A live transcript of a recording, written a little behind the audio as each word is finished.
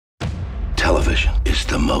television is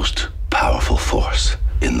the most powerful force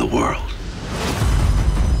in the world.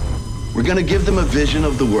 We're gonna give them a vision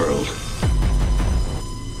of the world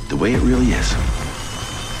the way it really is.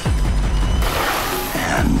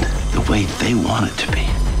 And the way they want it to be.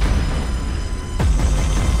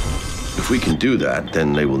 If we can do that,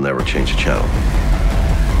 then they will never change the channel.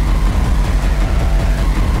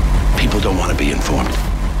 People don't want to be informed.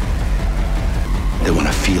 They want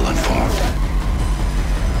to feel informed.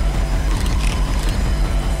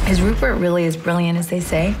 Is Rupert really as brilliant as they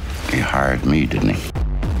say? He hired me, didn't he?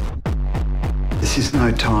 This is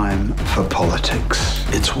no time for politics.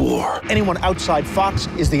 It's war. Anyone outside Fox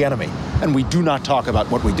is the enemy, and we do not talk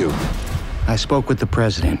about what we do. I spoke with the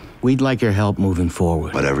president. We'd like your help moving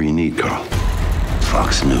forward. Whatever you need, Carl.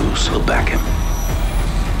 Fox News will back him.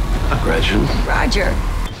 Gretchen? Roger.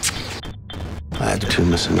 I had 2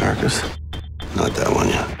 Miss Americas. Not that one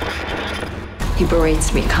yet. He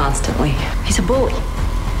berates me constantly. He's a bully.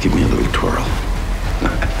 Give me a little twirl.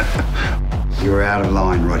 You're out of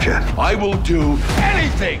line, Roger. I will do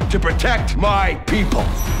anything to protect my people.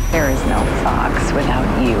 There is no Fox without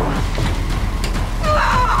you.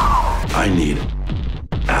 I need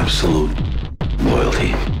absolute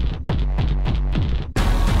loyalty.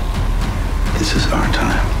 This is our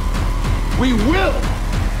time. We will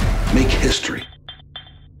Make history.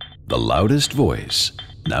 The Loudest Voice,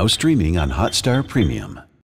 now streaming on Hotstar Premium.